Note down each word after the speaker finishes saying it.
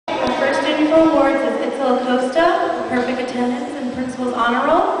for awards is Itzel Acosta, perfect attendance and principal's honor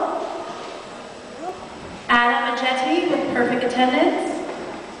roll. Adam Agetti with perfect attendance.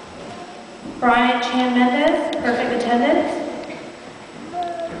 Brian Chan Mendez, perfect attendance.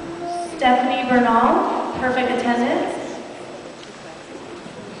 Stephanie Bernal, perfect attendance.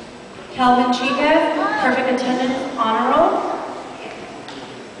 Calvin Chiquez, perfect attendance, honor roll.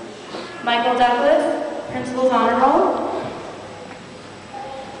 Michael Douglas, principal's honor roll.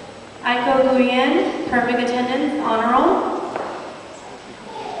 Aiko Guyen, perfect attendance, honor roll.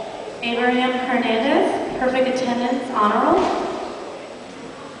 Abraham Hernandez, perfect attendance, honor roll.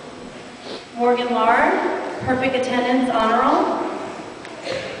 Morgan Lard, perfect attendance, honor roll.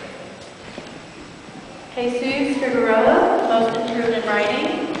 Jesus Figueroa, most improved in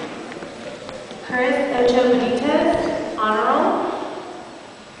writing. Chris Ocho Benitez, honor roll.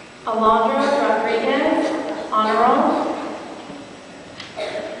 Alondra Rodriguez, honor roll.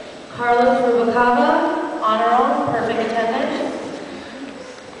 Carlos Rubalcaba, honor roll, perfect attendance.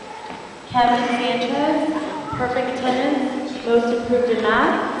 Kevin Sanchez, perfect attendance, most improved in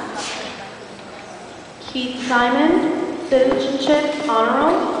math. Keith Simon, citizenship, honor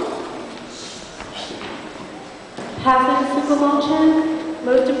roll. Hassan Sukamulchan,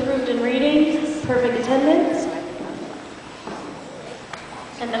 most improved in reading, perfect attendance.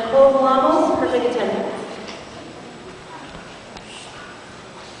 And Nicole Valamos, perfect attendance.